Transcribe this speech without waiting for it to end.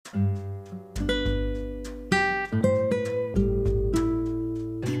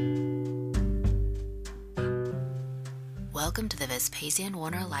welcome to the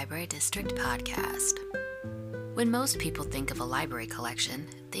Vespasian-Warner Library District podcast. When most people think of a library collection,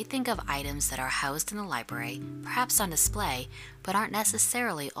 they think of items that are housed in the library, perhaps on display, but aren't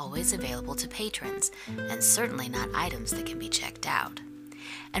necessarily always available to patrons, and certainly not items that can be checked out.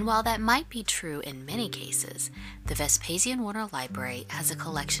 And while that might be true in many cases, the Vespasian-Warner Library has a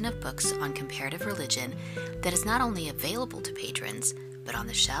collection of books on comparative religion that is not only available to patrons, but on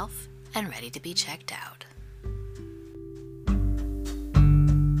the shelf and ready to be checked out.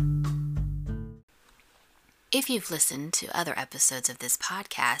 If you've listened to other episodes of this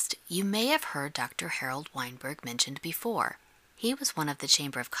podcast, you may have heard Dr. Harold Weinberg mentioned before. He was one of the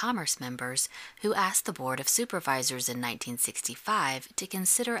Chamber of Commerce members who asked the Board of Supervisors in 1965 to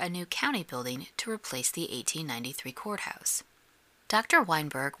consider a new county building to replace the 1893 courthouse. Dr.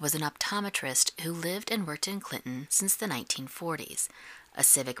 Weinberg was an optometrist who lived and worked in Clinton since the 1940s. A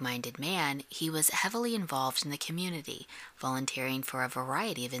civic-minded man, he was heavily involved in the community, volunteering for a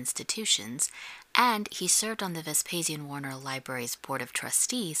variety of institutions, and he served on the Vespasian-Warner Library's Board of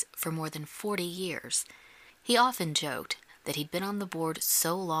Trustees for more than 40 years. He often joked that he'd been on the board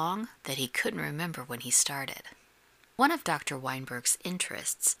so long that he couldn't remember when he started. One of Dr. Weinberg's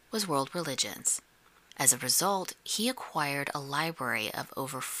interests was world religions. As a result, he acquired a library of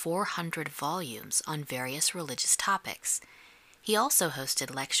over 400 volumes on various religious topics. He also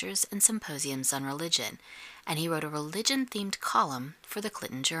hosted lectures and symposiums on religion, and he wrote a religion-themed column for the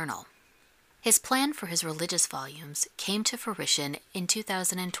Clinton Journal. His plan for his religious volumes came to fruition in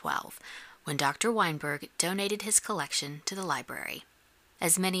 2012, when Dr. Weinberg donated his collection to the library.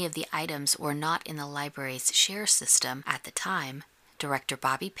 As many of the items were not in the library's share system at the time, Director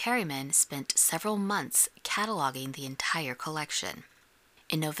Bobby Perryman spent several months cataloging the entire collection.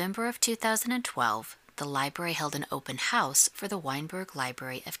 In November of 2012, the library held an open house for the Weinberg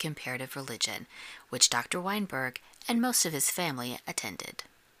Library of Comparative Religion, which Dr. Weinberg and most of his family attended.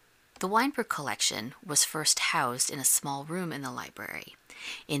 The Weinberg collection was first housed in a small room in the library.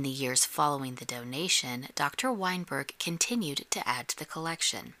 In the years following the donation, Dr. Weinberg continued to add to the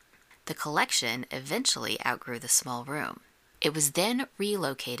collection. The collection eventually outgrew the small room. It was then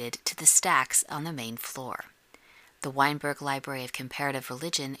relocated to the stacks on the main floor. The Weinberg Library of Comparative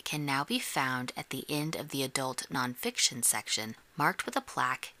Religion can now be found at the end of the adult nonfiction section, marked with a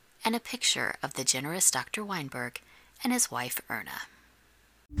plaque and a picture of the generous Dr. Weinberg and his wife, Erna.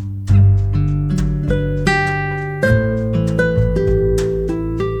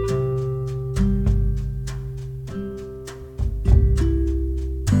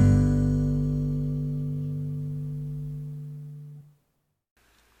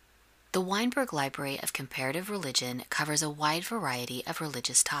 The Weinberg Library of Comparative Religion covers a wide variety of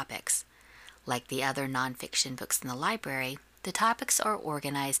religious topics. Like the other nonfiction books in the library, the topics are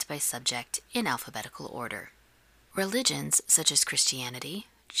organized by subject in alphabetical order. Religions such as Christianity,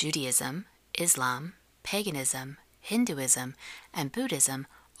 Judaism, Islam, paganism, Hinduism, and Buddhism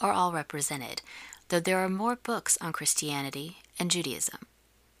are all represented, though there are more books on Christianity and Judaism.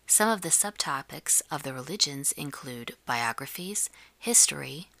 Some of the subtopics of the religions include biographies,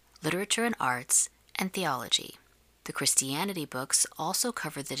 history, literature and arts, and theology. The Christianity books also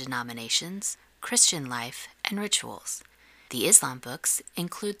cover the denominations, Christian life, and rituals. The Islam books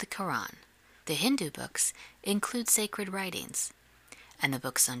include the Quran. The Hindu books include sacred writings. And the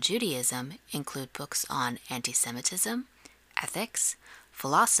books on Judaism include books on anti-Semitism, ethics,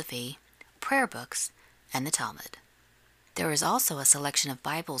 philosophy, prayer books, and the Talmud. There is also a selection of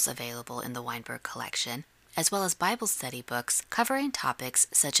Bibles available in the Weinberg collection, as well as Bible study books covering topics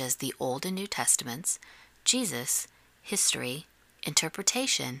such as the Old and New Testaments, Jesus, history,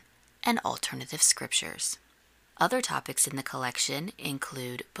 interpretation, and alternative scriptures. Other topics in the collection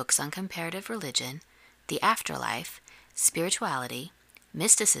include books on comparative religion, the afterlife, spirituality,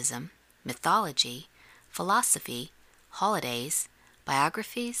 mysticism, mythology, philosophy, holidays,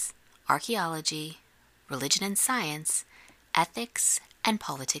 biographies, archaeology, religion and science, ethics, and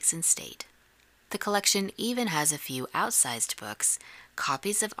politics and state. The collection even has a few outsized books,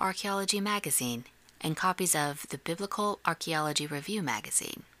 copies of Archaeology magazine, and copies of the Biblical Archaeology Review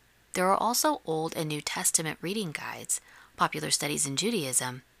magazine. There are also Old and New Testament reading guides, popular studies in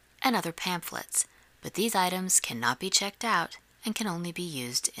Judaism, and other pamphlets, but these items cannot be checked out and can only be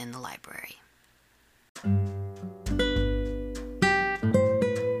used in the library.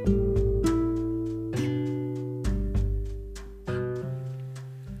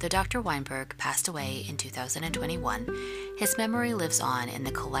 Though Dr. Weinberg passed away in 2021, his memory lives on in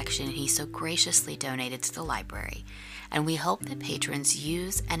the collection he so graciously donated to the library, and we hope that patrons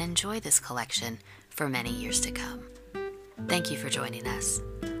use and enjoy this collection for many years to come. Thank you for joining us.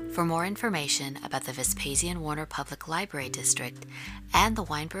 For more information about the Vespasian-Warner Public Library District and the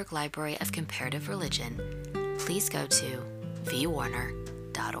Weinberg Library of Comparative Religion, please go to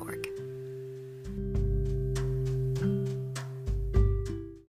vwarner.org.